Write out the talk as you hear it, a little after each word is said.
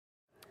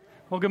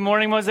Well, good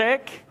morning,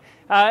 Mosaic.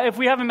 If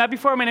we haven't met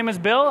before, my name is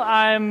Bill.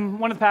 I'm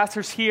one of the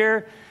pastors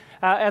here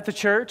at the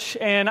church,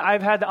 and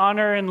I've had the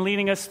honor in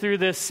leading us through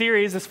this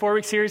series, this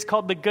 4-week series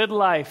called The Good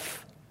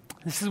Life.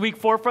 This is week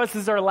 4 for us.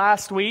 This is our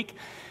last week.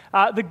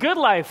 The good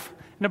life.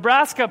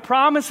 Nebraska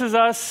promises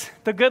us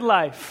the good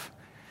life.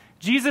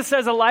 Jesus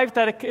says a life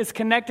that is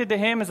connected to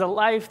him is a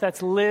life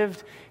that's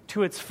lived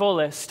to its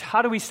fullest.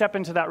 How do we step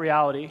into that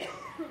reality?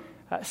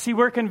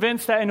 We're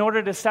convinced that in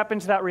order to step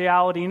into that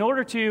reality, in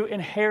order to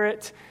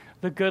inherit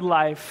the good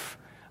life,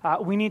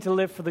 we need to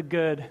live for the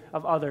good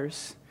of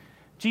others.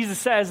 Jesus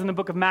says in the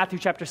book of Matthew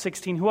chapter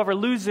 16, whoever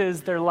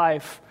loses their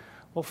life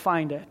will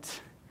find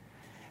it.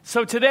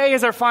 So today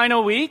is our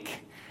final week,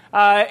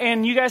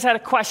 and you guys had a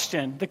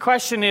question. The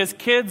question is,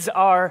 kids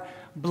are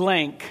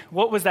blank.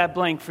 What was that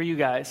blank for you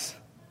guys?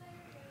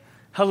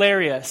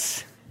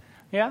 Hilarious.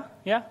 Yeah?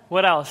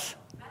 What else?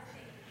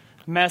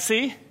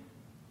 Messy.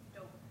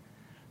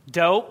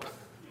 Dope.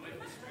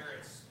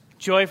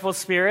 Joyful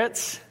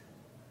spirits.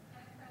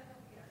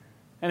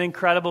 An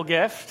incredible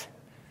gift.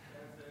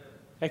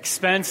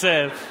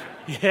 Expensive.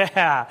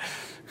 Yeah.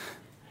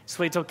 Just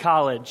wait till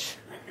college.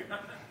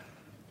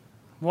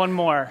 One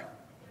more.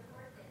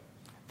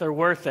 They're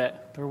worth it.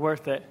 They're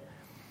worth it.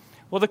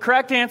 Well, the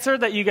correct answer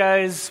that you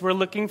guys were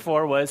looking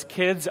for was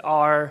kids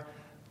are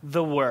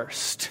the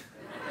worst.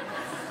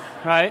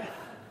 Right?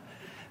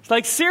 It's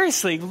like,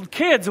 seriously,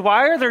 kids,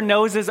 why are their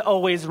noses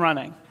always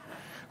running?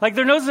 Like,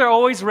 their noses are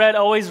always red,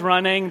 always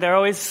running. They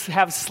always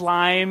have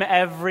slime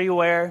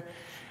everywhere.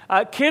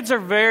 Kids are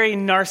very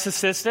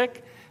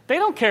narcissistic. They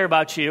don't care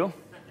about you.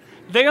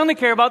 They only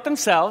care about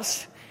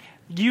themselves.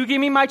 You give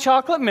me my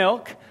chocolate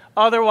milk,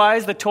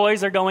 otherwise the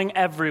toys are going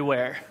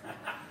everywhere,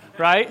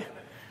 right?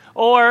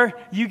 Or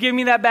you give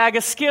me that bag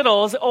of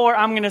Skittles, or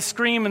I'm going to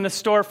scream in the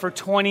store for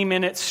 20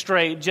 minutes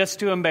straight just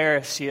to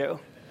embarrass you.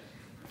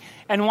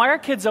 And why are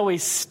kids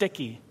always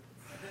sticky,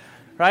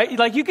 right?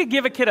 Like, you could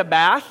give a kid a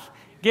bath,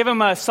 give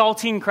him a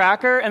saltine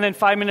cracker, and then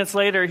 5 minutes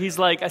later, he's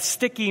like a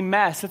sticky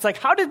mess. It's like,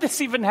 how did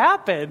this even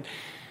happen?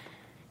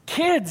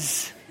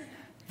 Kids,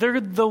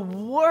 they're the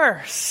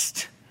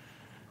worst.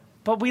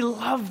 But we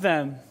love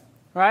them,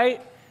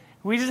 right?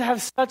 We just have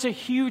such a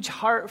huge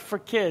heart for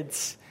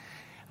kids.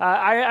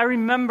 I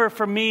remember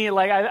for me,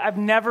 like, I've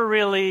never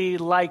really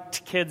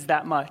liked kids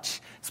that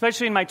much,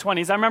 especially in my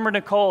 20s. I remember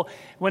Nicole,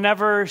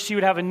 whenever she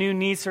would have a new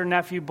niece or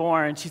nephew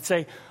born, she'd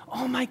say,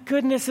 oh my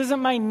goodness, isn't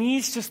my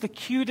niece just the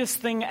cutest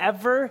thing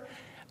ever?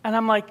 And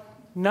I'm like,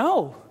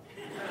 no.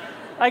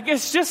 Like,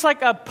 it's just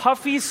like a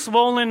puffy,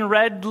 swollen,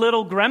 red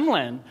little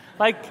gremlin.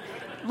 Like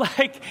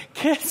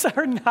kids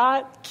are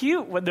not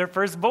cute when they're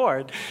first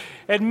born.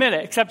 Admit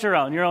it, except your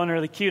own. Your own are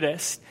the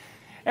cutest.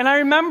 And I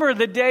remember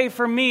the day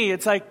for me,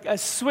 it's like a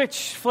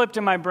switch flipped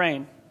in my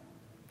brain.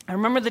 I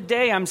remember the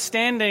day I'm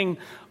standing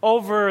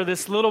over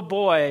this little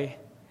boy,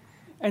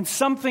 and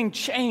something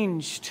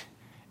changed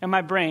in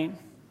my brain.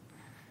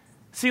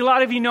 See, a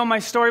lot of you know my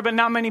story, but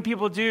not many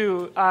people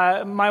do.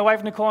 My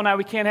wife, Nicole, and I,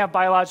 we can't have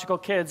biological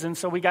kids, and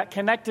so we got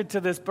connected to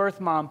this birth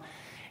mom.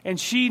 And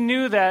she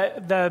knew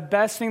that the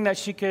best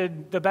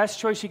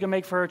choice she could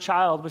make for her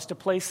child was to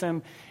place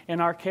him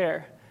in our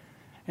care.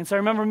 And so I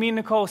remember me and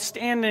Nicole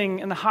standing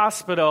in the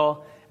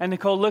hospital, and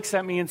Nicole looks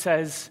at me and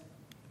says,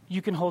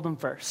 you can hold him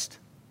first.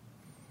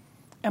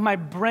 And my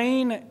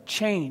brain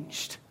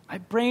changed.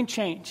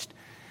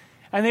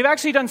 And they've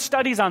actually done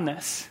studies on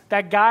this,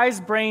 that guys'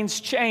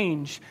 brains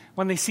change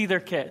when they see their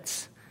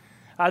kids.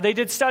 They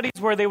did studies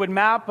where they would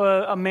map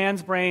a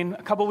man's brain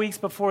a couple weeks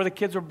before the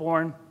kids were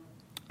born,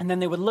 and then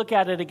they would look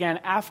at it again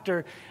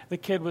after the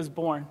kid was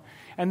born.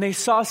 And they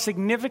saw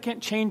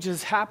significant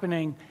changes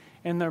happening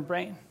in their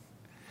brain.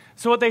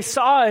 So what they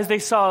saw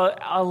is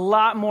a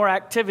lot more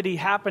activity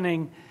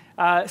happening,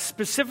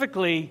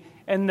 specifically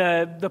in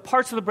the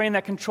parts of the brain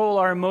that control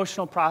our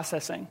emotional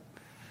processing.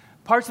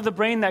 Parts of the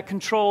brain that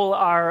control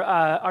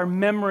our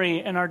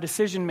memory and our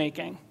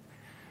decision-making,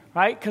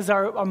 right? Because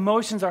our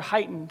emotions are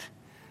heightened.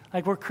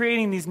 Like, we're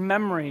creating these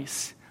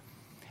memories.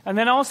 And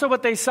then also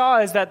what they saw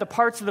is that the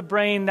parts of the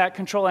brain that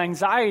control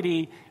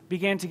anxiety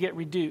began to get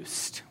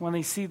reduced when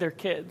they see their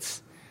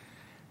kids.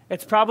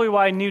 It's probably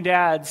why new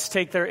dads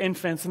take their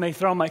infants and they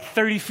throw them like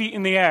 30 feet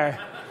in the air,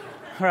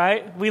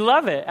 right? We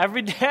love it.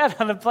 Every dad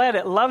on the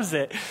planet loves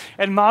it.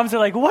 And moms are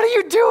like, what are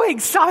you doing?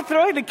 Stop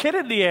throwing the kid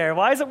in the air.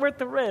 Why is it worth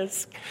the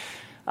risk?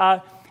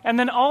 And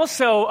then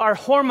also our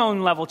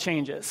hormone level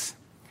changes.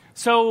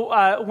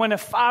 So when a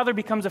father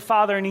becomes a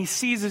father and he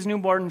sees his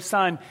newborn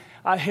son,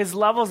 his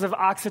levels of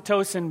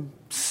oxytocin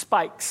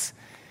spikes.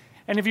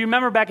 And if you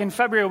remember back in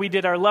February, we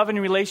did our Love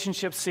and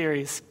Relationships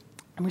series.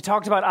 And we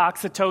talked about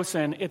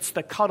oxytocin. It's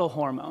the cuddle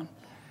hormone.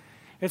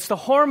 It's the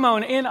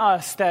hormone in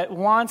us that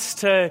wants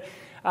to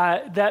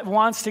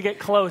get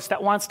close,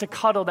 that wants to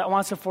cuddle, that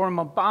wants to form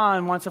a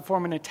bond, wants to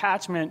form an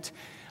attachment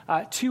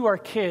to our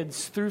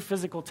kids through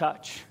physical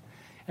touch.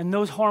 And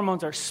those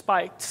hormones are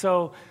spiked.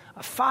 So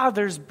a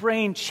father's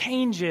brain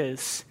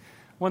changes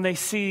when they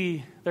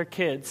see their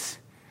kids.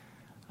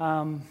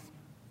 And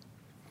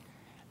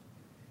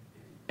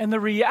the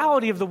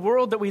reality of the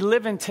world that we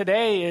live in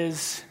today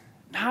is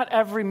not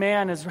every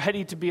man is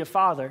ready to be a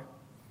father.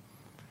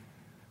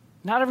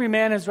 Not every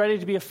man is ready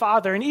to be a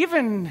father. And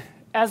even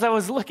as I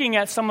was looking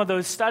at some of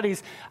those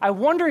studies, I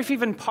wonder if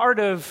even part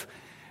of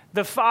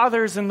the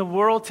fathers in the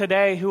world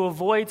today who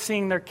avoid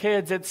seeing their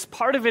kids,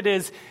 part of it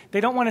is they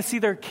don't want to see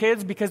their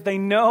kids because they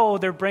know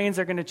their brains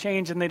are going to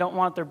change and they don't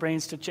want their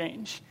brains to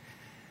change.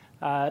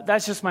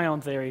 That's just my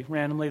own theory,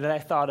 randomly, that I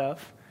thought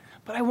of.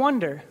 But I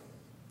wonder.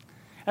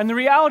 And the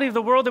reality of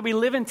the world that we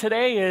live in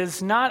today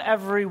is not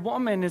every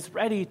woman is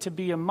ready to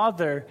be a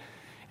mother.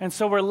 And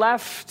so we're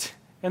left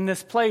in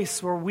this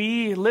place where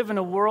we live in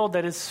a world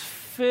that is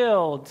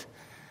filled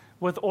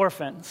with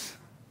orphans.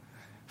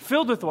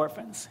 Filled with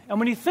orphans. And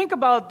when you think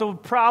about the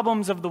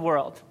problems of the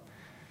world,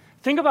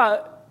 think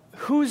about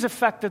who's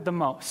affected the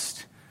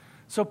most.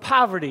 So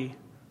poverty,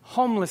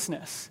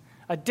 homelessness,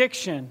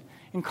 addiction,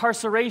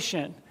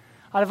 incarceration.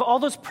 Out of all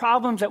those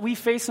problems that we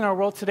face in our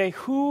world today,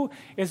 who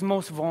is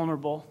most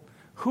vulnerable?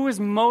 Who is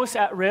most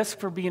at risk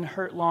for being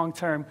hurt long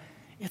term?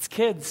 It's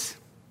kids.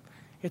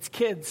 It's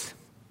kids.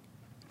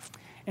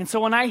 And so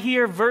when I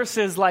hear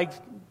verses like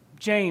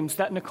James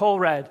that Nicole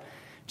read,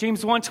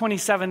 James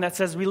 1:27 that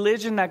says,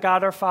 religion that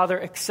God our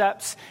Father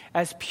accepts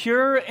as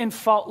pure and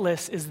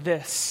faultless is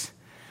this.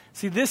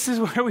 See, this is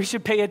where we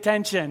should pay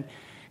attention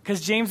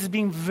because James is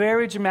being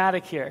very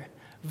dramatic here.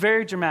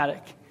 Very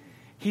dramatic.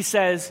 He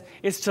says,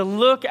 it's to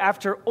look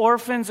after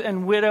orphans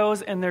and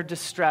widows in their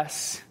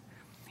distress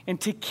and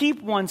to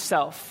keep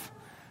oneself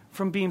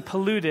from being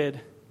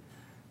polluted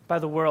by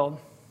the world.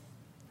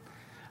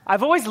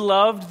 I've always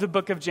loved the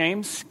book of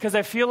James because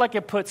I feel like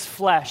it puts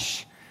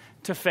flesh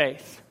to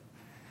faith.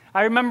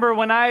 I remember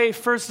when I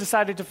first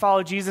decided to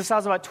follow Jesus, I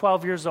was about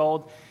 12 years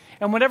old.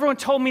 And what everyone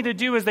told me to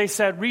do is they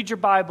said, read your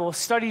Bible,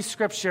 study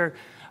Scripture,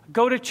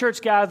 go to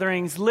church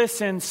gatherings,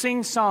 listen,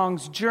 sing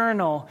songs,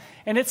 journal.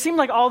 And it seemed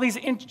like all these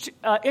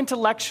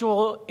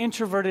intellectual,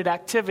 introverted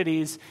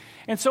activities.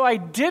 And so I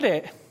did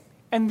it.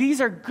 And these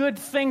are good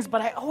things,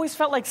 but I always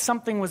felt like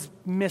something was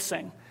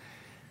missing.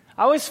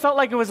 I always felt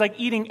like it was like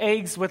eating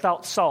eggs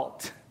without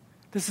salt.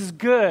 This is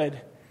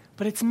good,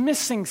 but it's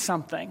missing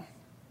something.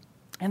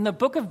 And the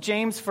book of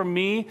James, for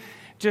me,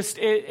 just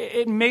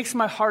it makes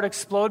my heart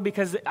explode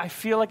because I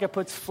feel like it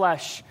puts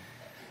flesh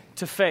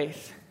to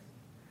faith.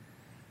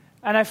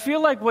 And I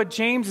feel like what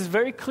James is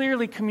very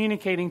clearly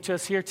communicating to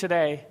us here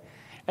today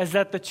is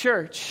that the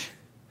church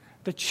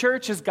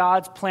is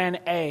God's plan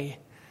A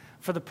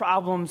for the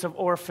problems of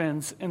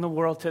orphans in the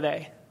world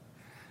today.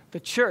 The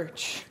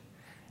church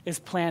is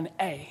plan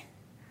A,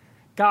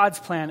 God's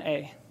plan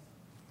A.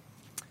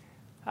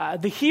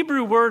 The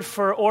Hebrew word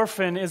for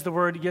orphan is the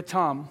word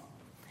yatam.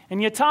 And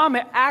yatam,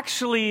 it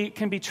actually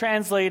can be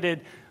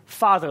translated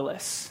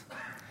fatherless.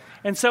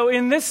 And so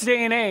in this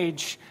day and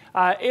age,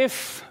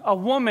 if a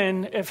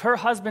woman, if her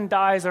husband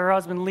dies or her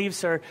husband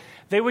leaves her,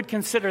 they would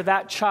consider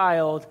that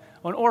child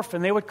an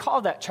orphan. They would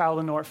call that child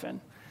an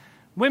orphan.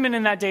 Women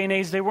in that day and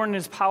age, they weren't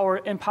as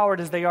empowered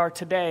as they are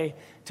today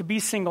to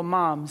be single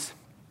moms.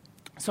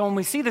 So when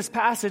we see this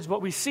passage,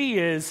 what we see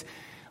is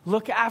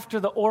look after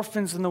the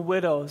orphans and the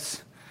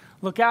widows.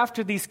 Look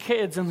after these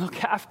kids and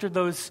look after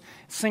those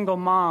single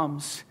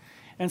moms.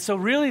 And so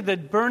really the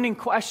burning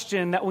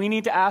question that we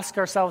need to ask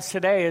ourselves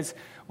today is,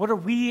 what are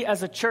we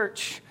as a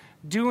church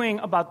doing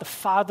about the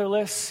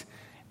fatherless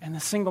and the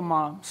single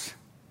moms?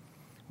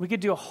 We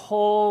could do a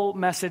whole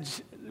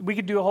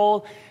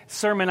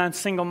sermon on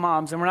single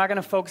moms, and we're not going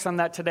to focus on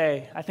that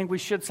today. I think we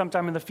should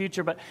sometime in the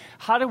future, but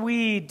how do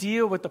we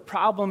deal with the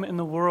problem in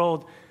the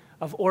world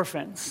of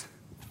orphans?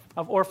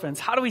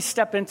 How do we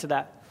step into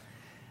that?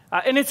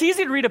 And it's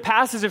easy to read a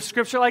passage of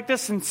Scripture like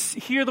this and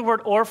hear the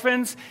word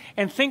orphans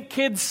and think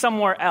kids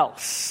somewhere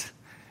else,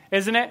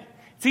 isn't it?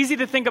 It's easy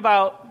to think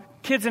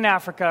about kids in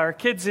Africa or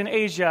kids in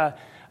Asia,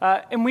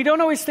 and we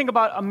don't always think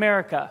about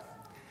America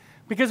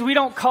because we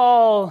don't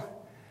call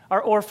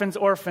our orphans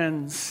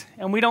orphans,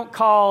 and we don't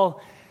call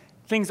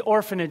things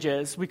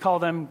orphanages. We call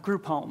them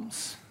group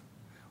homes.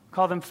 We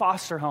call them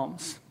foster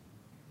homes.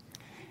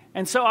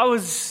 And so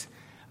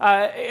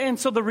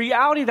the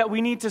reality that we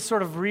need to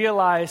sort of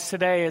realize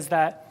today is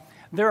that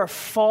there are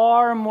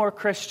far more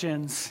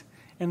Christians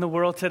in the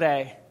world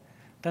today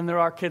than there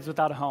are kids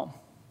without a home.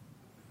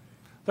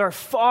 There are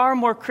far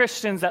more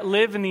Christians that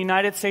live in the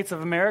United States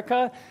of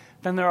America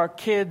than there are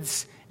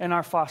kids in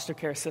our foster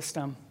care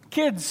system.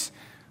 Kids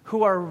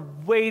who are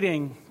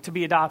waiting to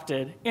be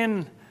adopted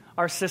in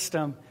our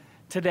system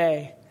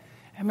today.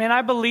 And man,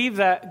 I believe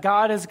that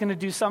God is going to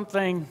do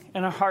something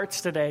in our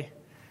hearts today.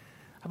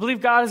 I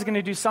believe God is going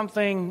to do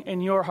something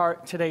in your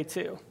heart today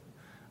too.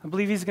 I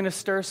believe he's going to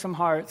stir some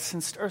hearts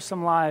and stir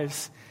some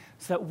lives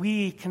so that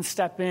we can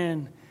step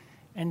in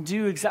and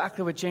do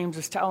exactly what James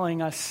is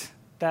telling us,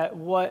 that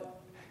what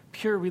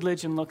pure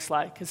religion looks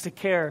like is to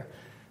care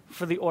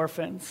for the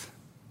orphans.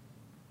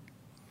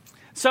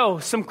 So,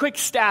 some quick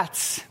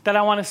stats that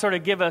I want to sort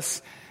of give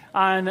us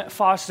on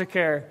foster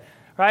care,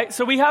 right?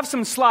 So we have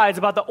some slides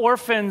about the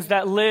orphans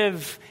that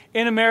live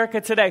in America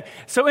today.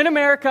 So in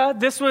America,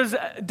 this was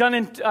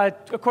done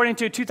according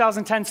to a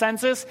 2010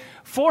 census,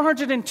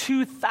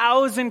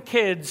 402,000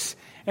 kids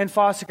in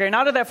foster care. And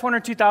out of that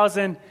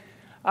 402,000,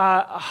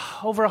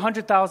 over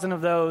 100,000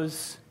 of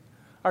those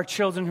are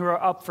children who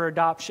are up for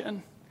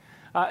adoption.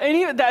 And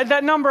even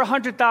that number,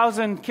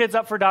 100,000 kids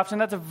up for adoption,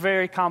 that's a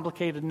very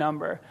complicated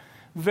number.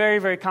 Very,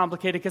 very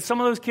complicated, because some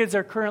of those kids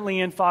are currently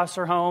in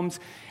foster homes,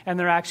 and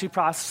they're actually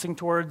processing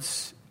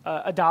towards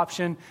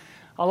adoption.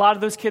 A lot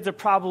of those kids are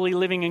probably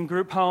living in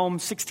group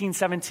homes, 16,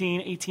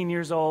 17, 18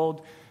 years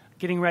old,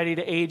 getting ready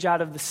to age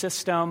out of the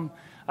system.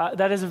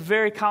 That is a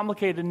very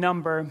complicated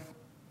number,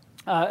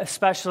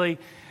 especially.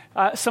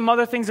 Some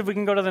other things, if we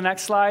can go to the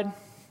next slide.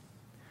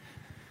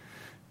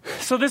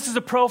 So this is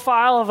a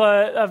profile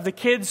of the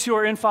kids who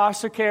are in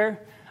foster care.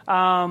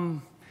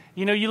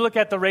 You look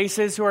at the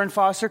races who are in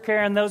foster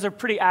care, and those are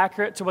pretty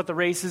accurate to what the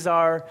races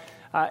are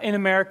in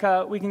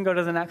America. We can go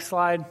to the next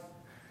slide.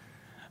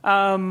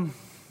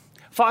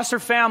 Foster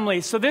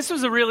families. So this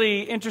was a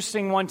really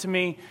interesting one to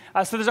me.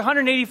 So there's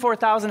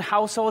 184,000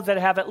 households that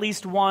have at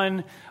least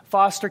one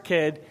foster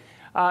kid.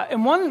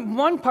 And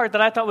one part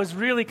that I thought was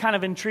really kind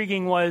of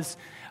intriguing was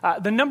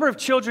the number of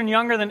children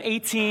younger than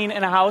 18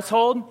 in a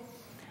household.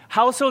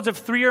 Households of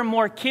 3 or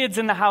more kids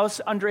in the house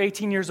under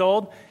 18 years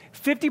old.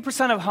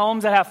 50% of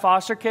homes that have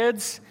foster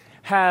kids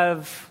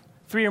have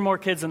 3 or more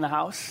kids in the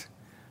house.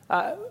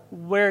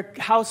 Where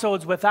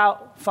households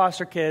without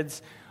foster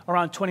kids,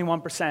 around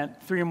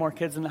 21%, 3 or more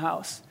kids in the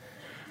house.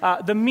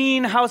 The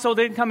mean household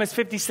income is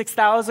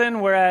 $56,000,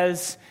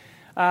 whereas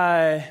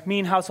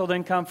mean household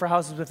income for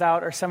houses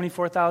without are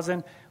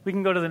 $74,000. We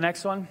can go to the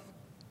next one.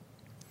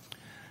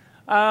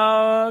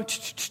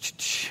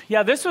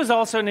 This was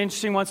also an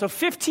interesting one. So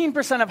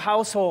 15% of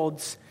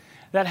households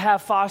that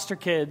have foster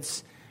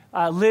kids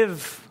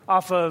live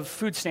off of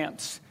food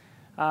stamps.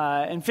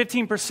 And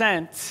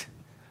 15%,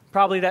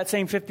 probably that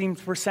same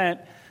 15%,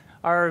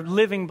 are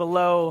living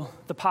below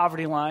the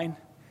poverty line.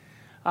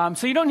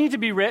 So you don't need to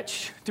be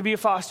rich to be a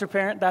foster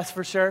parent, that's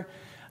for sure.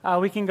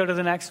 We can go to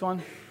the next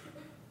one.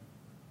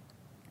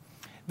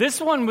 This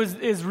one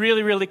is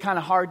really, really kind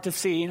of hard to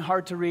see and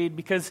hard to read,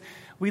 because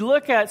we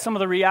look at some of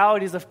the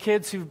realities of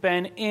kids who've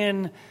been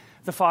in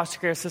the foster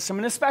care system,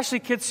 and especially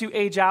kids who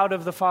age out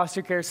of the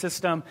foster care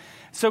system.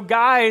 So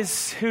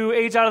guys who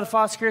age out of the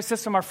foster care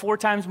system are 4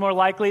 times more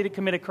likely to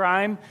commit a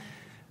crime.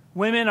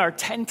 Women are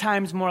 10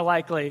 times more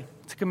likely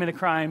to commit a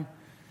crime.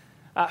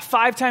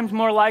 5 times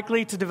more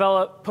likely to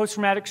develop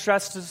post-traumatic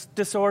stress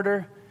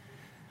disorder.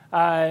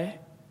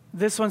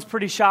 This one's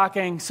pretty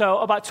shocking. So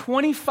about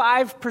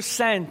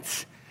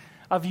 25%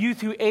 of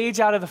youth who age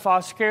out of the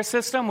foster care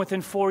system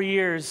within 4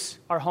 years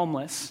are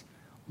homeless.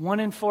 1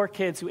 in 4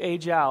 kids who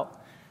age out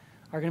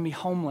are going to be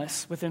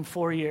homeless within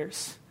 4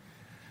 years.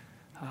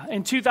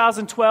 In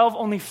 2012,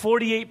 only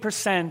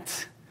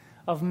 48%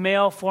 of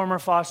male former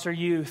foster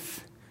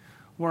youth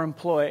were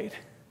employed.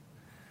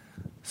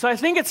 So I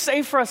think it's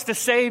safe for us to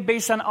say,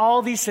 based on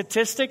all these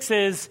statistics,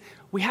 is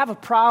we have a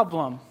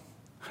problem,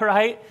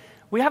 right?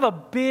 We have a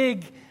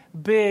big,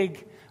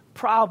 big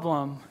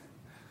problem.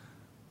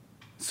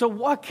 So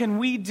what can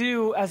we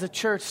do as a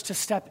church to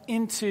step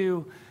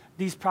into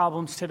these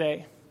problems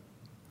today?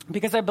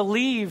 Because I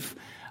believe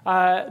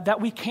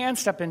that we can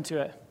step into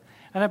it.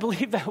 And I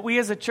believe that we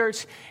as a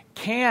church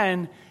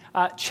can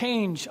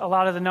change a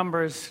lot of the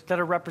numbers that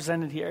are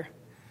represented here.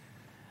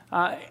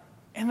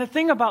 And the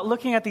thing about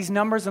looking at these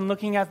numbers and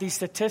looking at these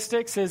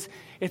statistics is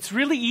it's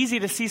really easy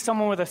to see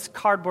someone with a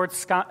cardboard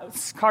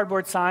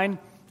sign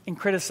and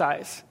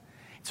criticize.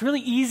 It's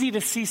really easy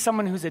to see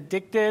someone who's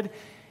addicted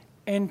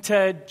and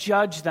to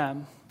judge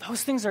them.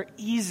 Those things are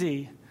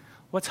easy.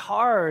 What's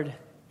hard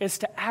is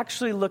to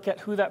actually look at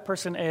who that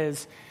person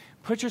is,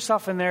 put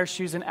yourself in their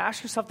shoes, and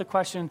ask yourself the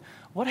question,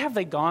 what have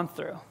they gone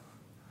through?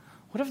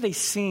 What have they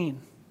seen?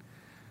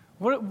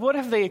 What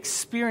have they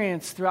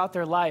experienced throughout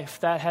their life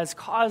that has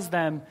caused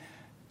them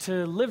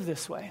to live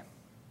this way?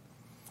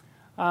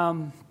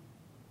 My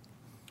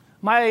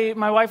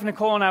wife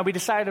Nicole and I, we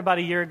decided about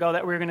a year ago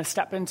that we were going to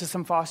step into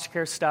some foster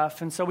care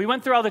stuff. And so we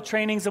went through all the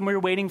trainings, and we were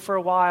waiting for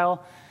a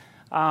while.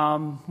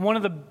 One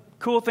of the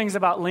cool things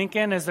about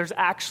Lincoln is there's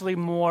actually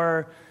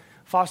more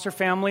foster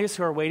families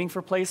who are waiting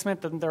for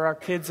placement than there are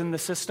kids in the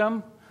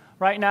system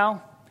right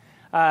now.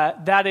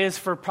 That is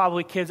for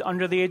probably kids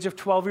under the age of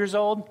 12 years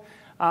old.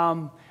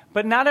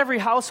 But not every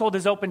household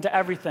is open to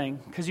everything,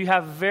 because you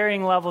have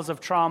varying levels of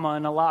trauma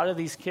in a lot of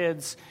these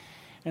kids.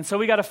 And so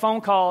we got a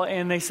phone call,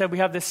 and they said, we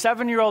have this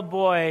 7-year-old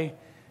boy,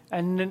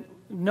 and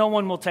no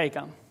one will take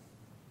him.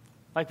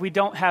 Like, we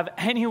don't have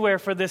anywhere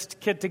for this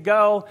kid to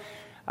go.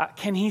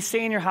 Can he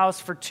stay in your house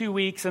for 2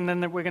 weeks, and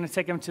then we're going to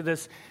take him to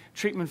this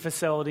treatment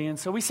facility? And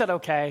so we said,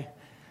 okay.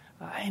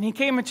 And he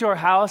came into our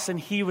house, and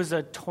he was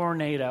a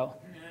tornado.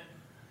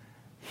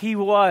 He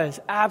was,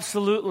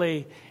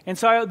 absolutely. And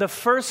so the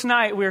first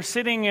night, we were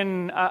sitting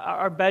in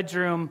our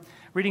bedroom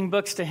reading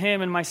books to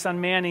him and my son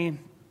Manny,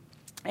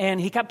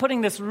 and he kept putting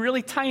this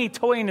really tiny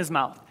toy in his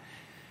mouth.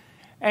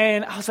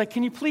 And I was like,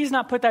 can you please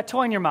not put that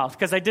toy in your mouth?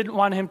 Because I didn't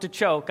want him to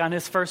choke on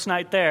his first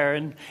night there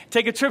and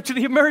take a trip to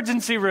the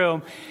emergency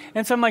room.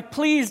 And so I'm like,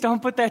 please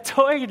don't put that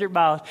toy in your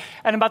mouth.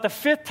 And about the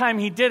 5th time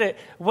he did it,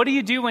 what do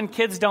you do when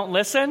kids don't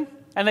listen?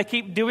 and they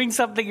keep doing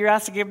something you're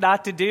asking them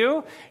not to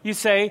do, you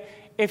say,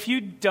 if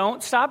you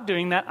don't stop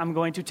doing that, I'm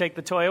going to take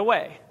the toy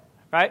away,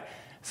 right?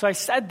 So I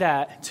said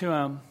that to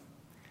him,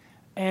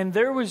 and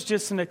there was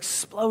just an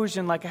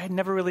explosion like I had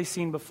never really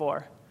seen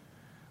before.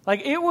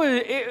 Like it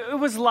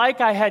was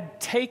like I had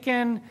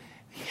taken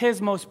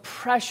his most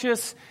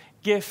precious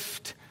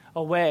gift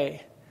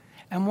away.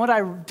 And what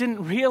I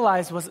didn't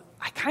realize was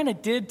I kind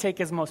of did take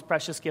his most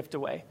precious gift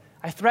away.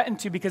 I threatened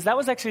to, because that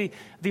was actually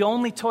the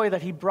only toy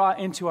that he brought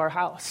into our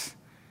house.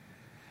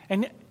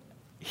 And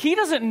he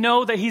doesn't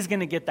know that he's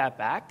going to get that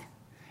back.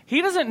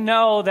 He doesn't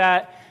know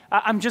that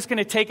I'm just going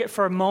to take it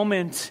for a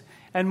moment,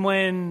 and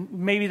when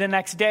maybe the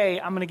next day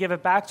I'm going to give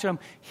it back to him.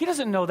 He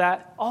doesn't know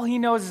that. All he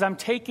knows is I'm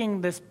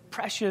taking this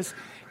precious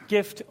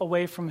gift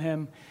away from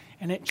him,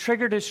 and it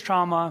triggered his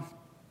trauma,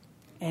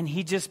 and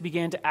he just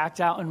began to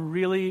act out in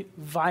really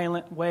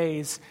violent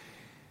ways.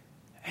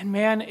 And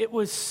man,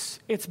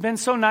 it's been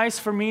so nice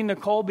for me and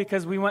Nicole,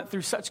 because we went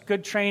through such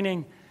good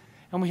training,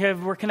 and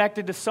we're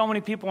connected to so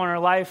many people in our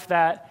life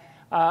that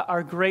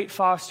are great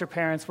foster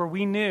parents, where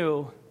we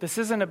knew this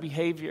isn't a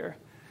behavior.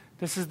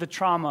 This is the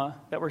trauma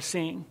that we're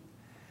seeing.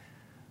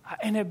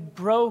 And it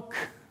broke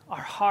our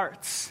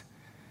hearts.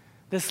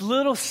 This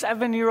little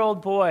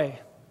 7-year-old boy,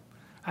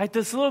 right?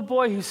 This little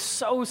boy who's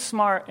so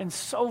smart and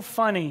so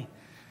funny.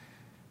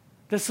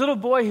 This little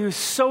boy who's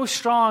so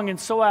strong and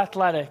so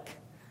athletic.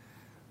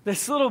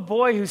 This little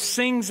boy who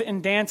sings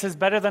and dances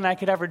better than I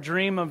could ever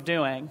dream of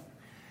doing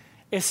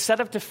is set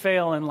up to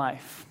fail in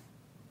life,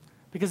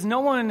 because no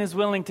one is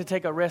willing to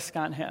take a risk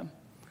on him.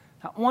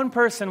 Not one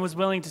person was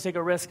willing to take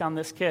a risk on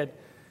this kid.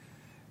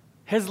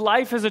 His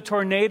life is a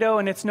tornado,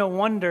 and it's no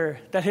wonder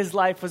that his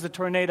life was a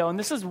tornado. And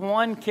this is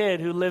one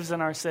kid who lives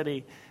in our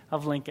city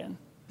of Lincoln.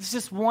 This is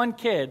just one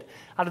kid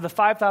out of the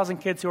 5,000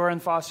 kids who are in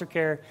foster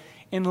care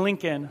in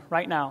Lincoln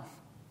right now.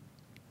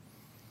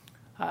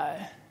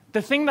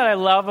 The thing that I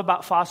love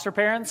about foster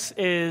parents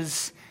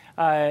is,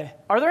 are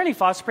there any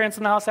foster parents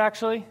in the house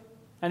actually?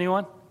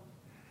 Anyone?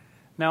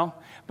 No?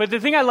 But the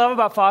thing I love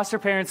about foster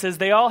parents is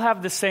they all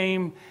have the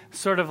same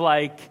sort of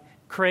like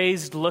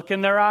crazed look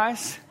in their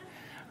eyes,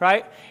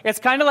 right? It's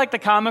kind of like the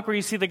comic where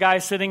you see the guy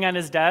sitting at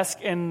his desk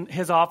and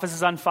his office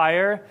is on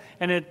fire,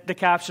 and the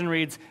caption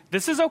reads,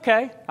 "This is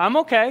okay, I'm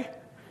okay,"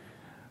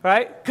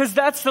 right? Because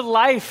that's the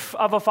life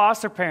of a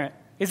foster parent.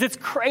 It's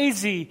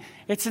crazy,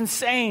 it's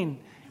insane.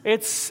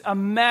 It's a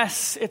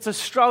mess. It's a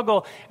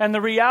struggle. And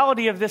the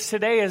reality of this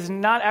today is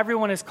not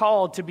everyone is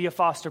called to be a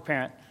foster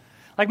parent.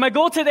 Like, my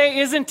goal today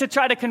isn't to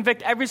try to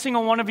convict every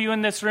single one of you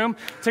in this room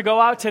to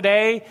go out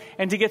today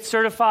and to get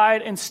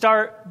certified and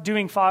start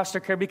doing foster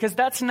care, because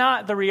that's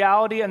not the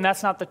reality and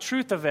that's not the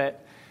truth of it.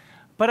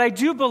 But I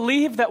do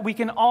believe that we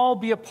can all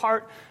be a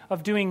part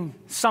of doing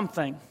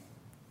something.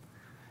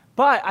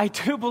 But I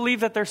do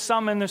believe that there's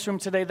some in this room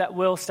today that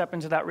will step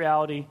into that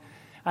reality.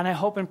 And I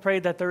hope and pray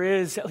that there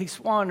is at least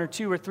 1 or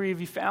 2 or 3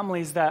 of you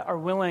families that are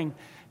willing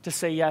to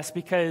say yes.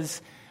 Because,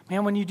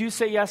 man, when you do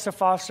say yes to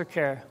foster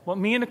care, what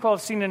me and Nicole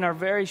have seen in our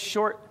very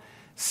short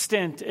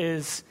stint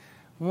is,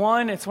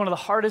 1, it's one of the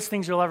hardest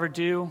things you'll ever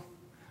do.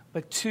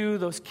 But 2,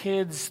 those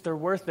kids, they're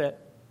worth it.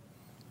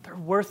 They're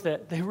worth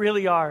it. They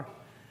really are.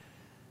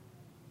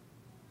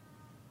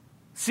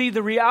 See,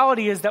 the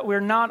reality is that we're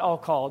not all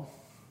called.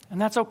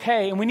 And that's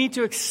okay. And we need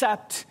to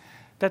accept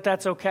that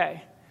that's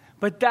okay.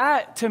 But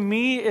that, to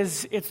me,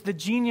 it's the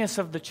genius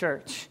of the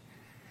church.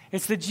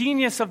 It's the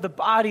genius of the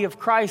body of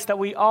Christ, that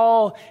we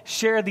all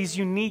share these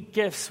unique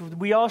gifts.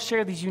 We all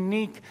share these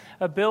unique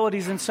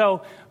abilities. And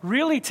so,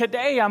 really,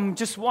 today, I'm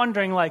just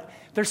wondering, like,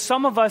 there's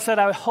some of us that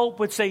I hope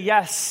would say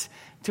yes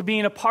to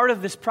being a part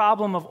of this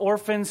problem of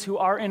orphans who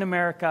are in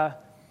America.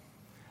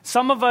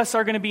 Some of us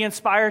are going to be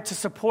inspired to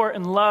support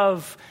and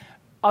love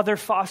other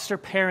foster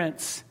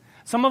parents.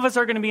 Some of us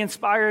are going to be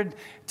inspired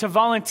to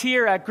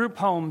volunteer at group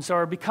homes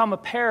or become a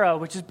para,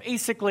 which is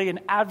basically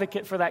an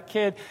advocate for that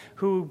kid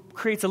who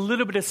creates a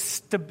little bit of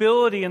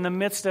stability in the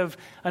midst of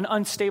an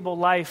unstable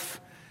life.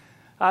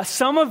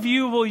 Some of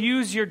you will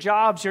use your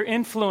jobs, your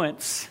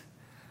influence,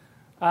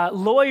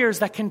 lawyers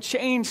that can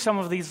change some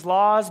of these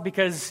laws,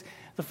 because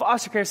the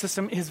foster care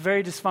system is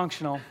very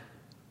dysfunctional.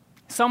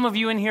 Some of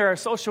you in here are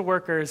social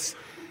workers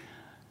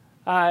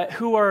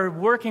who are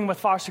working with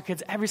foster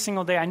kids every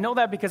single day. I know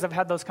that because I've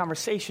had those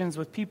conversations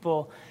with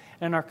people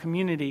in our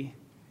community.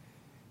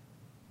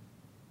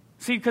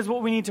 See, because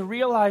what we need to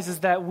realize is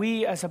that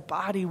we as a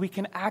body, we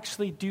can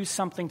actually do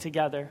something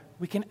together.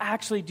 We can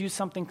actually do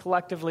something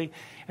collectively.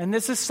 And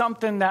this is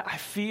something that I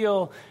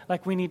feel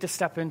like we need to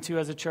step into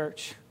as a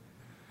church.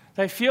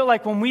 I feel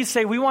like when we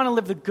say we want to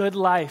live the good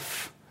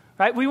life,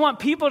 right? We want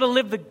people to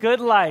live the good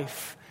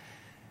life.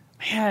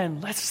 Man,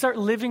 let's start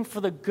living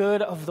for the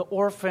good of the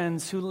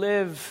orphans who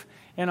live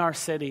in our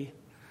city.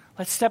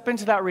 Let's step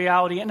into that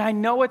reality. And I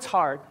know it's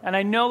hard. And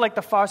I know, like,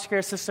 the foster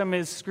care system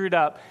is screwed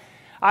up.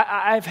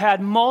 I've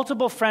had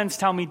multiple friends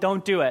tell me,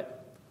 don't do it.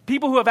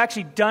 People who have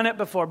actually done it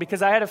before,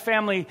 because I had a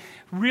family,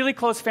 really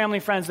close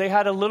family friends. They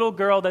had a little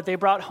girl that they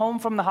brought home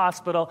from the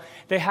hospital.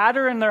 They had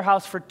her in their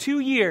house for 2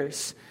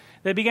 years.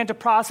 They began to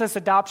process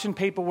adoption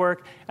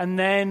paperwork, and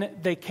then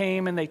they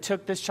came and they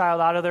took this child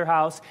out of their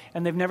house,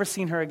 and they've never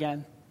seen her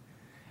again.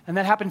 And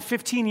that happened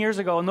 15 years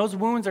ago, and those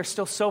wounds are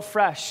still so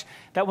fresh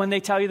that when they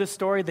tell you the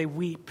story, they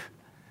weep.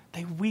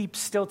 They weep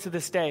still to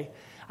this day.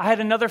 I had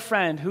another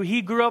friend who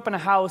he grew up in a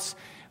house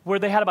where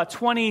they had about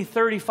 20,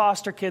 30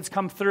 foster kids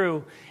come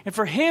through. And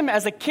for him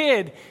as a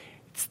kid,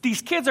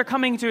 these kids are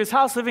coming to his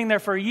house, living there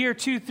for a year,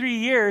 2, 3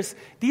 years.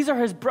 These are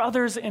his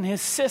brothers and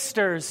his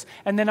sisters.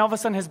 And then all of a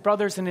sudden, his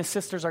brothers and his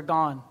sisters are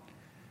gone.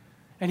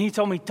 And he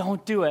told me,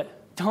 don't do it.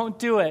 Don't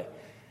do it.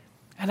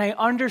 And I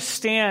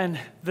understand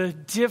the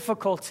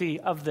difficulty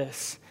of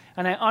this.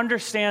 And I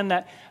understand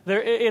that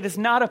it is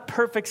not a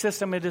perfect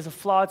system. It is a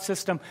flawed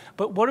system.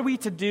 But what are we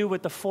to do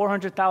with the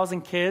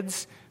 400,000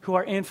 kids who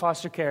are in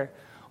foster care?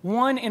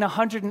 1 in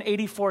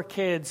 184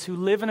 kids who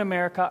live in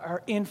America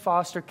are in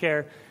foster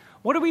care.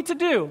 What are we to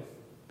do?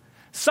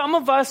 Some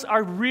of us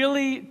are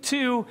really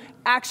to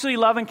actually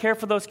love and care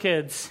for those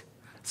kids.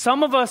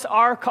 Some of us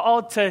are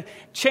called to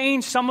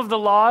change some of the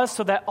laws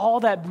so that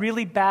all that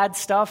really bad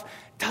stuff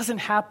doesn't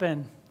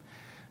happen.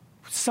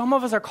 Some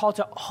of us are called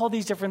to all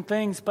these different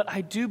things, but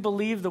I do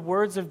believe the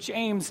words of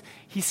James.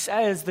 He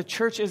says the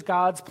church is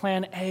God's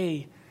plan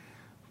A,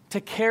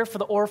 to care for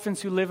the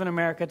orphans who live in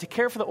America, to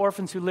care for the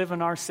orphans who live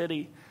in our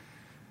city.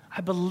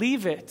 I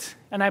believe it,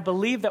 and I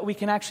believe that we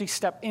can actually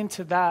step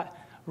into that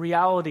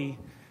reality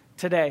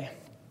today.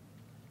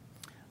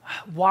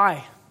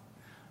 Why?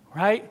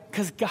 Right?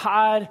 Because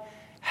God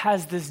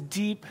has this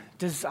deep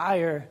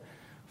desire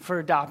for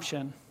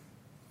adoption.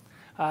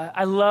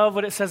 I love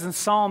what it says in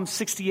Psalm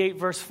 68,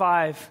 verse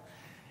 5.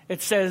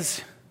 It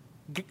says,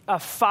 a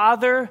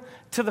father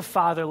to the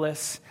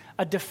fatherless,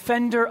 a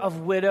defender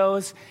of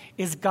widows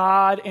is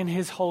God in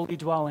his holy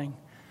dwelling.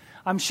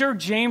 I'm sure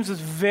James was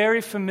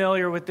very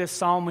familiar with this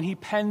psalm when he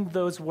penned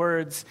those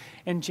words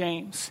in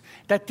James.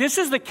 That this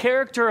is the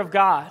character of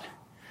God.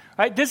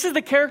 Right? This is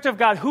the character of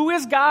God. Who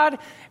is God?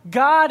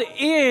 God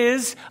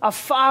is a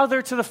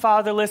father to the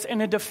fatherless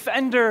and a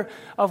defender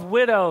of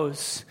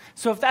widows.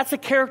 So if that's the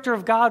character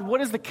of God,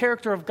 what is the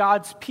character of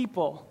God's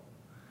people?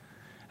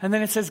 And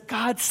then it says,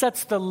 God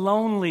sets the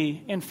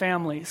lonely in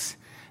families.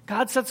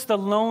 God sets the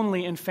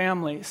lonely in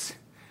families.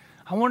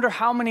 I wonder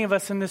how many of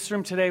us in this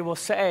room today will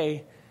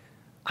say,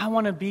 I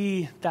want to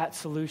be that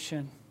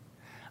solution.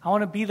 I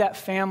want to be that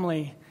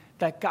family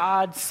that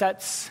God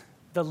sets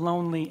the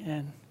lonely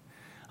in.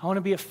 I want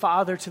to be a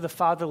father to the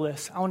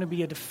fatherless. I want to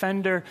be a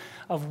defender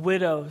of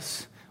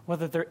widows,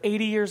 whether they're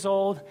 80 years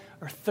old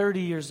or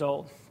 30 years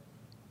old.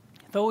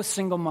 Those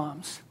single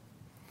moms.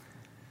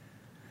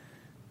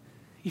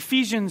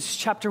 Ephesians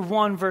chapter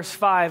 1, verse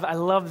 5, I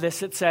love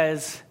this. It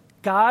says,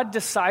 God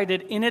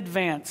decided in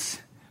advance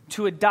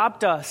to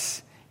adopt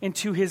us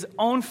into his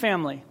own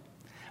family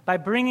by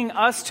bringing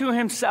us to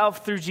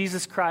himself through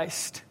Jesus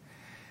Christ.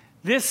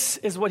 This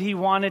is what he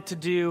wanted to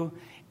do,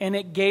 and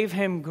it gave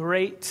him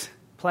great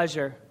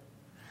pleasure.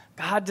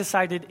 God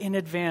decided in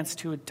advance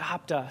to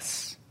adopt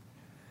us.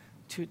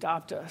 To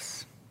adopt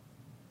us.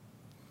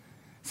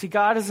 See,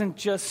 God isn't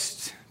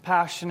just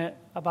passionate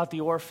about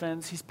the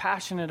orphans. He's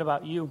passionate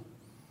about you.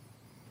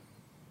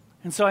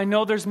 And so I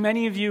know there's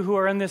many of you who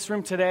are in this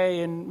room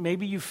today, and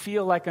maybe you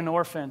feel like an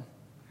orphan.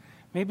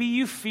 Maybe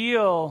you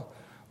feel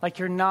like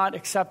you're not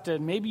accepted.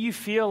 Maybe you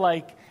feel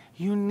like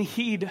you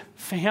need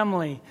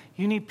family.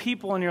 You need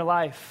people in your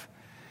life.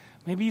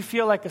 Maybe you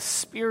feel like a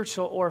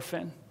spiritual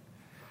orphan.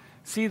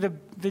 See,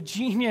 the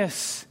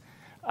genius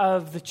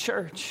of the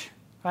church,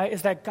 right,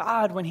 is that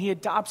God, when he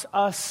adopts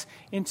us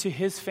into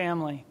his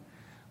family,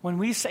 when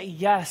we say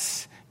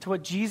yes to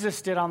what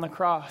Jesus did on the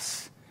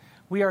cross,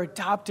 we are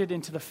adopted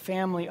into the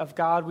family of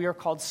God. We are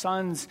called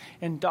sons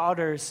and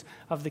daughters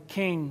of the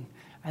King.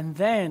 And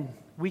then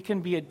we can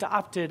be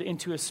adopted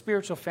into a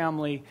spiritual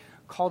family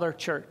called our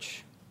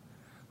church,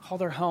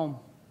 called our home.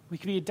 We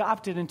can be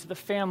adopted into the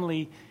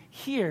family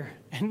here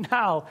and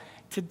now,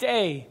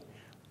 today,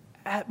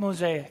 at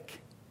Mosaic.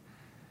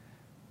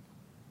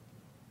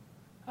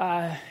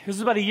 It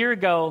was about a year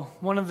ago,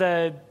 one of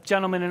the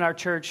gentlemen in our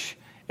church,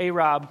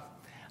 A-Rob,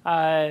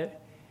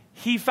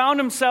 he found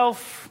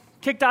himself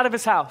kicked out of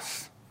his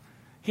house.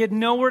 He had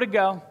nowhere to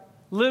go,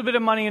 a little bit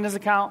of money in his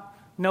account,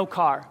 no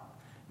car.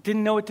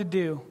 Didn't know what to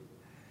do.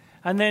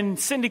 And then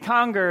Cindy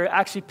Conger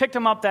actually picked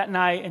him up that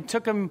night and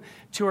took him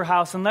to her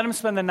house and let him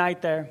spend the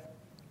night there.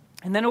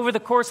 And then over the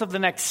course of the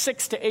next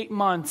 6 to 8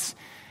 months,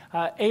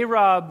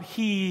 A-Rob,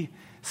 he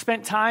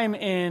spent time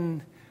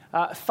in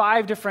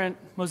 5 different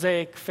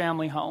Mosaic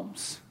family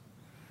homes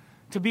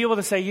to be able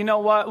to say, you know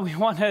what, we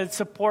want to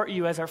support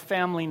you as our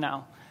family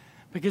now,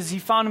 because he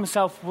found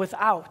himself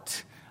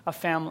without a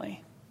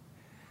family.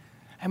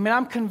 I mean,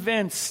 I'm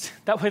convinced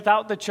that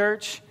without the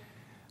church,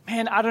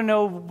 man, I don't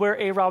know where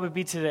A-Rob would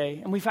be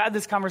today. And we've had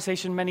this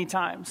conversation many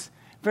times.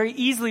 Very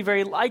easily,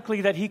 very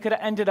likely that he could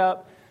have ended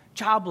up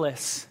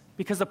jobless,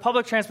 because the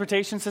public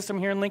transportation system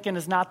here in Lincoln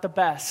is not the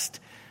best,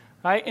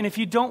 right? And if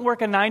you don't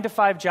work a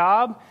 9-to-5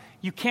 job,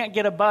 you can't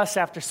get a bus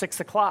after 6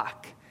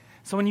 o'clock.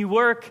 So when you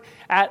work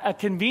at a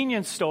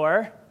convenience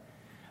store,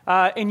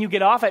 and you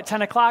get off at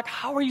 10 o'clock,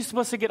 how are you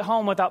supposed to get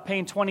home without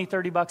paying $20,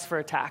 $30 for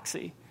a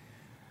taxi?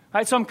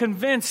 Right, so I'm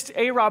convinced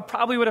A-Rob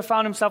probably would have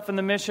found himself in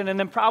the mission, and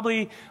then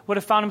probably would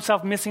have found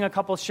himself missing a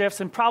couple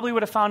shifts, and probably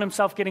would have found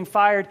himself getting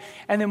fired.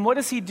 And then what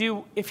does he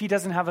do if he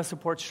doesn't have a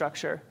support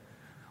structure?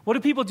 What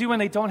do people do when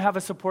they don't have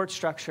a support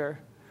structure?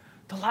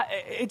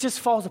 It just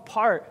falls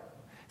apart.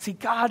 See,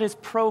 God is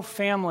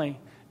pro-family.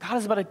 God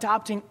is about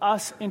adopting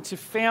us into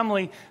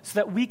family so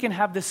that we can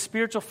have this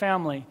spiritual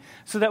family,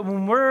 so that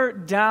when we're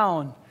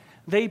down,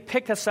 they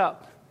pick us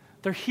up.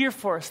 They're here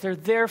for us. They're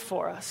there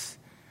for us.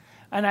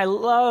 And I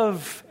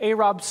love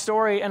A-Rob's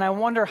story, and I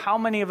wonder how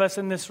many of us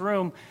in this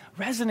room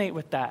resonate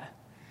with that.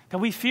 That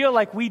we feel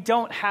like we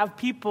don't have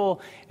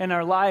people in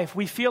our life.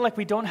 We feel like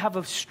we don't have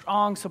a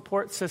strong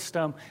support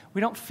system.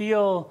 We don't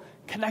feel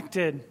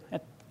connected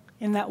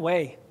in that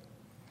way.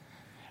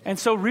 And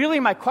so really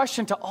my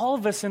question to all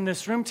of us in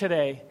this room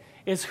today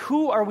is,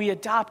 who are we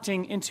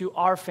adopting into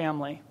our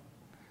family?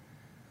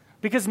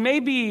 Because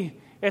maybe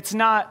it's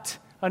not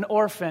an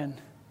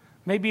orphan.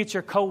 Maybe it's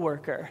your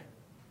coworker.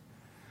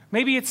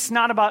 Maybe it's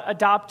not about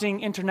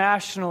adopting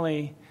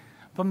internationally,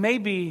 but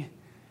maybe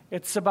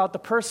it's about the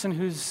person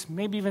who's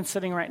maybe even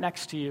sitting right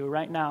next to you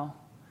right now.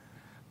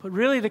 But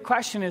really the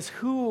question is,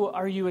 who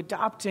are you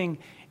adopting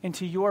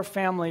into your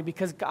family?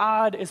 Because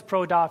God is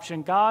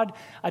pro-adoption. God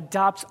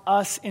adopts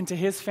us into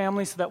his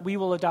family so that we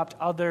will adopt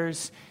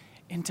others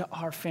into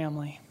our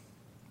family.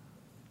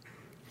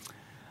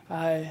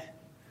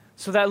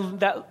 So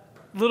that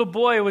little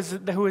boy who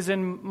was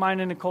in mine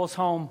and Nicole's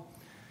home,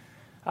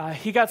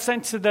 he got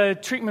sent to the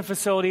treatment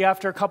facility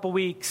after a couple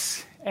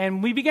weeks,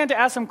 and we began to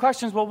ask him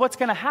questions. Well, what's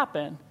going to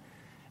happen?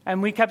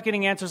 And we kept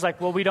getting answers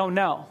like, well, we don't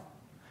know.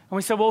 And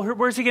we said, well,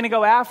 where's he going to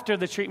go after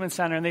the treatment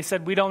center? And they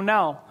said, we don't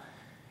know.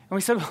 And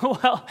we said,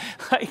 well,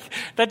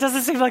 that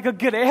doesn't seem like a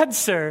good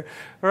answer,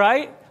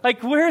 right?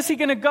 Like, where is he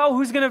going to go?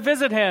 Who's going to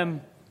visit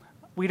him?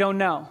 We don't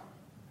know.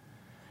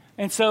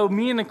 And so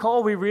me and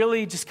Nicole, we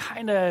really just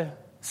kind of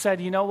said,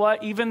 you know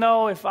what? Even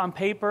though if on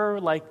paper,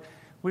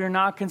 we are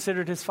not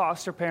considered his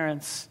foster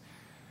parents,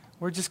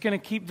 we're just going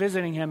to keep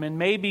visiting him. And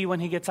maybe when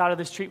he gets out of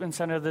this treatment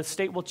center, the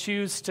state will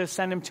choose to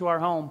send him to our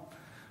home.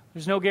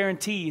 There's no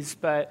guarantees,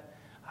 but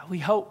we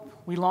hope,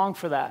 we long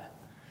for that.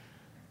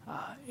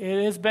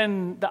 It has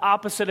been the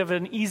opposite of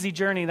an easy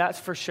journey, that's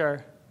for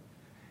sure.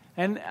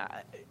 And,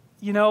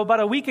 about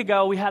a week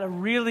ago, we had a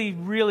really,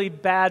 really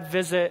bad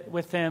visit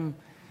with him.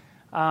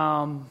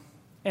 And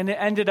it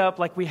ended up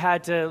like we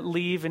had to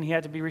leave and he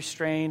had to be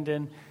restrained.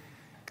 And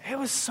it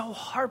was so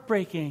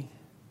heartbreaking.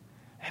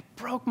 It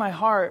broke my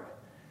heart.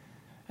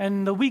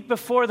 And the week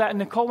before that,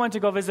 Nicole went to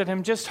go visit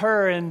him, just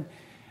her, and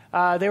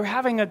they were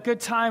having a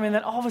good time. And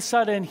then all of a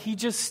sudden, he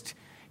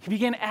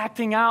began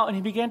acting out, and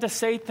he began to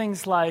say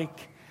things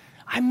like,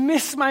 I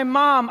miss my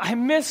mom. I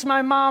miss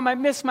my mom. I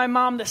miss my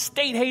mom. The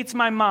state hates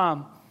my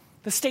mom.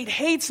 The state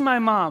hates my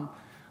mom.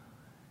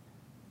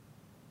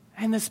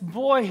 And this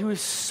boy who was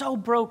so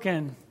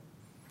broken.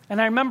 And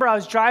I remember I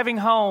was driving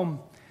home,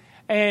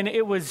 and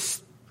it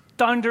was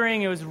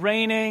thundering. It was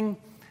raining.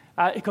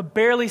 It could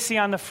barely see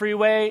on the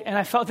freeway. And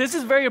I felt this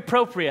is very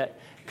appropriate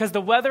because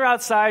the weather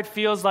outside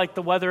feels like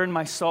the weather in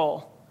my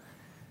soul.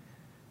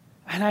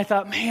 And I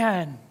thought,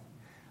 man,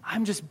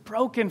 I'm just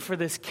broken for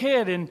this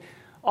kid. And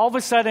all of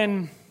a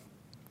sudden,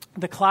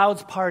 the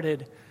clouds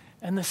parted,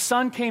 and the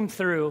sun came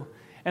through,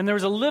 and there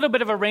was a little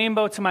bit of a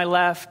rainbow to my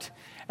left,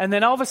 and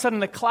then all of a sudden,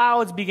 the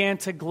clouds began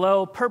to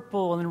glow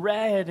purple and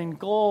red and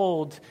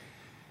gold,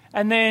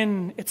 and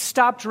then it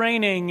stopped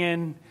raining,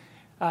 and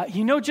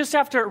just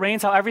after it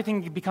rains, how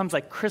everything becomes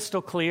like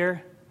crystal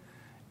clear?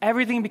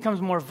 Everything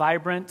becomes more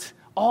vibrant.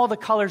 All the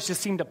colors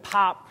just seem to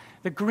pop.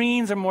 The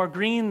greens are more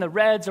green, the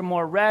reds are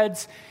more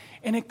reds,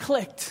 and it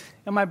clicked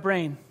in my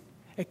brain.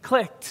 It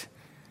clicked.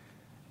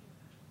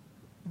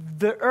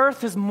 The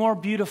earth is more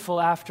beautiful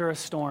after a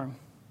storm.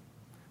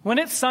 When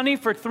it's sunny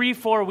for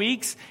 3-4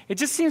 weeks, it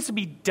just seems to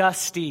be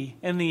dusty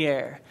in the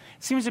air.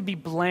 It seems to be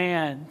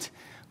bland.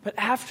 But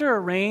after a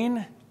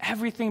rain,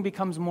 everything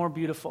becomes more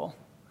beautiful.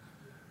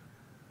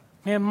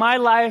 Man, my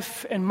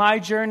life and my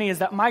journey is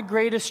that my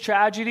greatest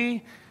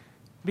tragedy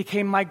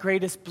became my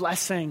greatest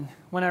blessing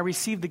when I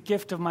received the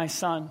gift of my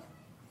son.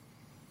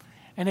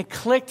 And it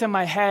clicked in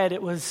my head.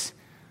 It was,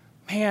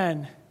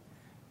 man,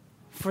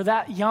 for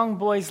that young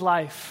boy's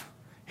life,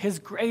 his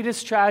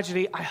greatest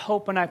tragedy, I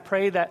hope and I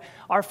pray that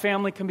our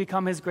family can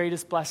become his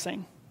greatest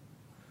blessing.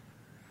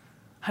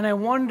 And I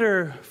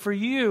wonder for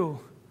you,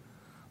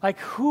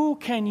 who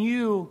can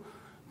you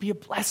be a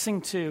blessing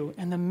to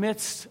in the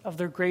midst of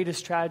their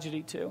greatest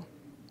tragedy to?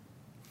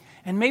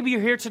 And maybe you're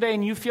here today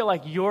and you feel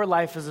like your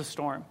life is a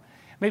storm.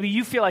 Maybe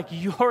you feel like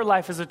your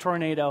life is a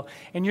tornado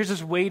and you're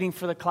just waiting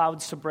for the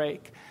clouds to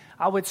break.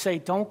 I would say,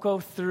 don't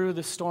go through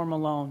the storm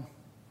alone.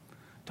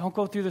 Don't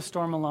go through the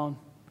storm alone.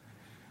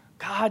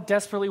 God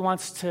desperately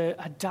wants to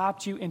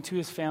adopt you into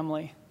his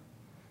family.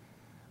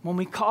 When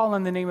we call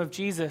on the name of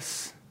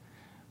Jesus,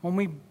 when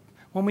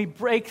we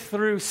break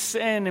through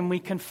sin and we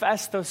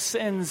confess those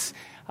sins,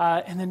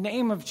 in the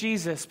name of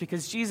Jesus,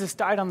 because Jesus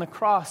died on the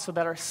cross so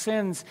that our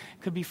sins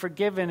could be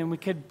forgiven and we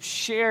could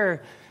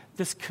share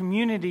this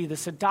community,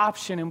 this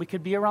adoption, and we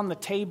could be around the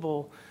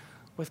table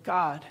with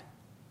God.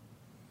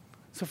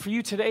 So for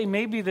you today,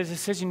 maybe the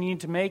decision you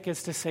need to make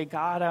is to say,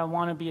 God, I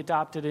want to be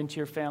adopted into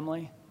your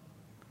family.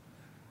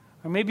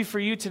 Or maybe for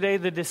you today,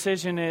 the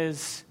decision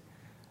is,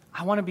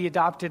 I want to be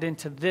adopted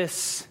into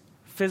this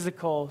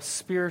physical,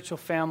 spiritual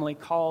family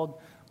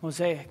called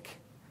Mosaic.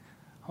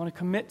 I want to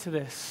commit to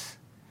this.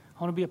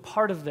 I want to be a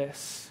part of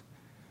this.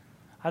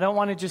 I don't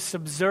want to just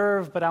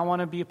observe, but I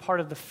want to be a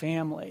part of the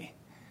family.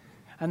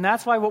 And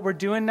that's why what we're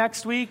doing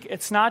next week,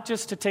 it's not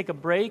just to take a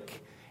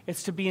break,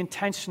 it's to be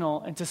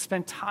intentional and to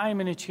spend time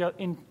in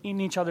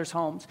each other's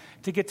homes,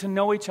 to get to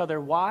know each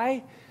other.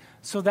 Why?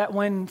 So that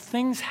when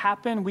things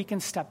happen, we can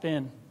step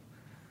in,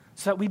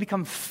 so that we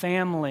become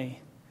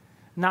family,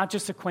 not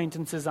just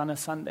acquaintances on a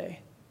Sunday.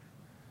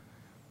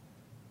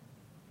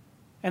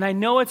 And I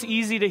know it's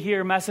easy to hear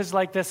a message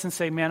like this and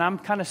say, man, I'm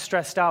kind of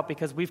stressed out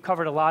because we've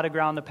covered a lot of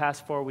ground the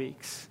past 4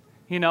 weeks.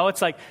 You know,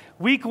 it's like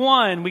week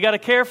 1, we got to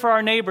care for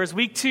our neighbors.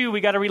 Week 2, we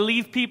got to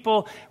relieve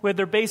people with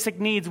their basic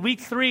needs.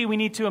 Week 3, we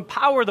need to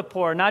empower the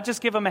poor, not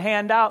just give them a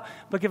handout,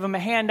 but give them a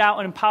handout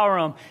and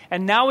empower them.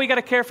 And now we got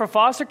to care for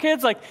foster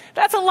kids. Like,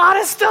 that's a lot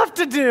of stuff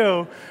to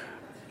do.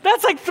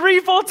 That's like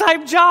 3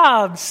 full-time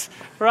jobs,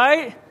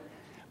 right?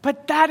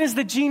 But that is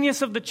the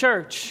genius of the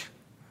church,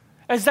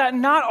 is that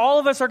not all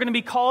of us are going to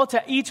be called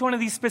to each one of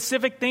these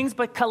specific things,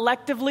 but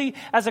collectively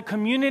as a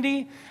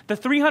community, the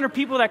 300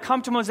 people that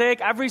come to Mosaic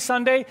every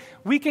Sunday,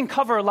 we can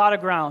cover a lot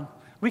of ground.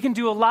 We can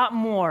do a lot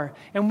more,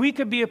 and we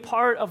could be a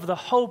part of the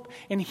hope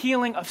and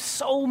healing of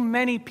so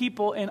many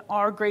people in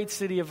our great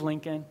city of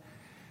Lincoln.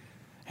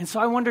 And so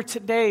I wonder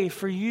today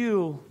for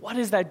you, what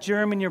is that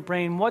germ in your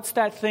brain? What's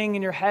that thing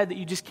in your head that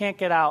you just can't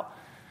get out?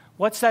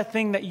 What's that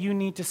thing that you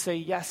need to say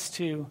yes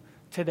to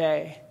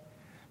today?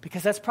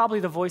 Because that's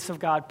probably the voice of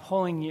God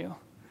pulling you.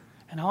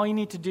 And all you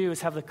need to do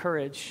is have the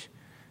courage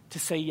to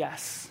say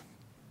yes.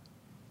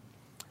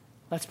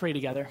 Let's pray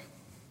together.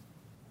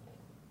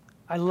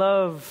 I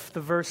love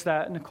the verse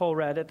that Nicole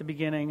read at the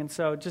beginning. And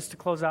so just to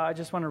close out, I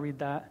just want to read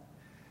that.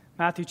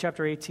 Matthew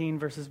chapter 18,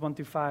 verses 1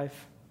 through 5.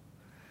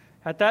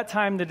 At that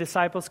time, the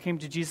disciples came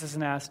to Jesus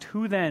and asked,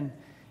 "Who then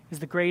is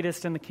the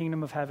greatest in the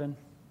kingdom of heaven?"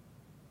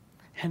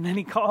 And then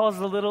he calls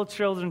the little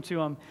children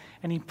to him,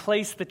 and he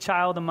placed the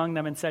child among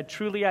them and said,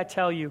 "Truly I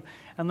tell you,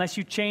 unless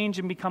you change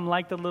and become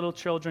like the little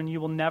children,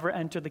 you will never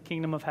enter the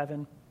kingdom of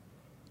heaven.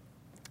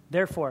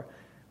 Therefore,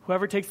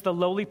 whoever takes the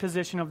lowly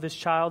position of this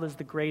child is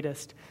the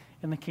greatest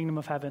in the kingdom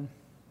of heaven.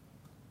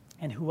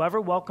 And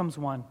whoever welcomes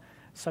one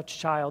such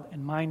child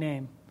in my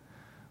name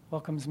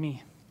welcomes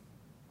me."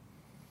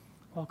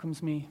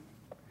 Welcomes me.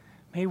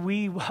 May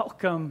we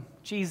welcome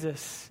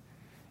Jesus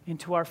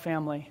into our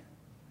family.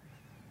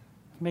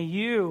 May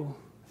you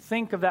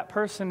think of that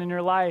person in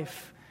your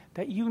life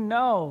that you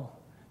know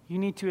you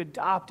need to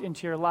adopt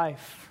into your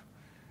life,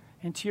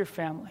 into your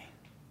family.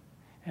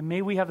 And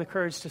may we have the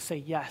courage to say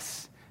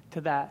yes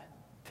to that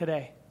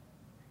today.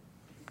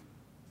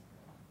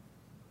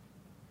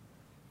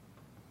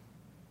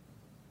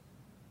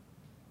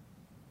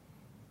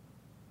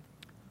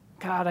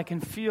 God, I can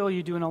feel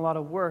you doing a lot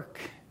of work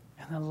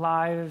in the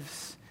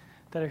lives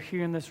that are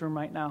here in this room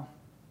right now.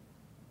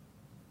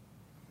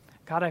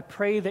 God, I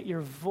pray that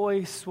your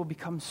voice will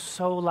become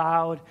so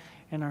loud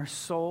in our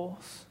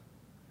souls.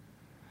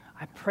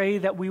 I pray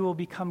that we will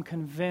become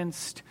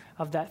convinced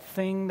of that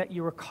thing that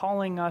you were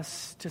calling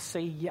us to say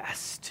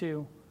yes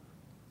to.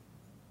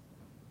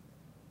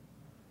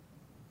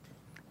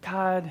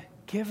 God,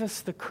 give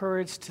us the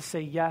courage to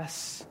say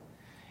yes,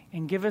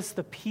 and give us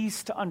the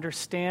peace to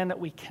understand that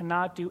we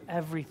cannot do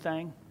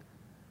everything.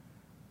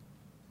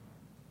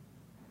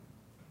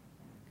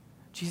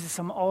 Jesus,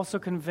 I'm also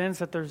convinced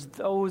that there's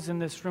those in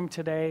this room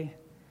today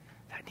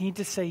that need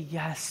to say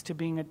yes to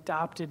being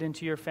adopted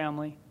into your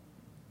family,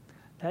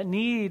 that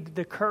need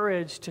the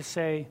courage to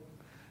say,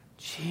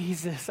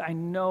 "Jesus, I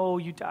know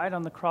you died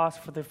on the cross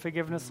for the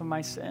forgiveness of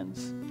my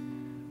sins."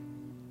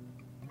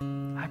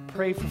 I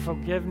pray for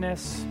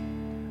forgiveness.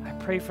 I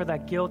pray for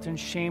that guilt and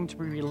shame to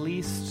be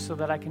released so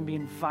that I can be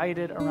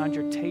invited around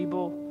your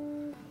table,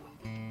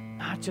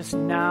 not just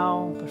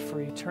now, but for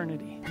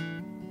eternity.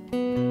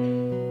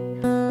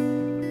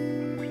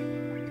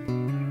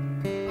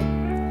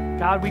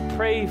 God, we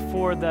pray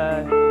for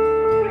the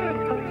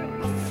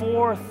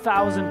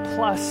 4,000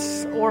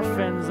 plus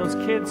orphans, those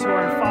kids who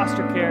are in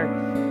foster care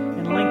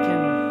in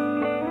Lincoln.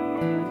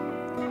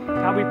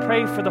 God, we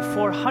pray for the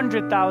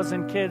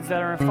 400,000 kids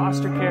that are in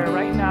foster care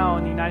right now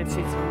in the United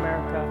States of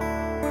America.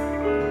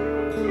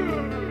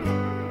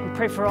 We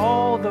pray for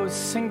all those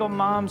single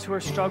moms who are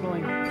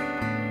struggling.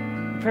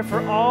 We pray for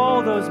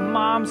all those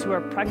moms who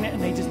are pregnant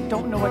and they just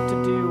don't know what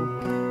to do.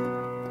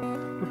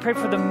 We pray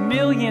for the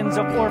millions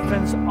of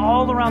orphans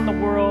all around the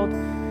world.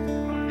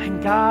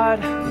 And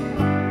God,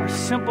 our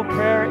simple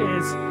prayer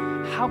is,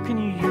 how can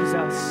you use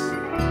us?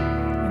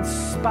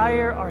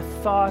 Inspire our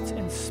thoughts,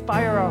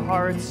 inspire our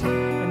hearts,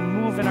 and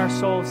move in our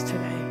souls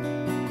today.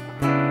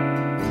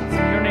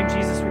 In your name,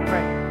 Jesus, we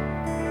pray.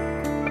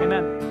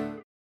 Amen.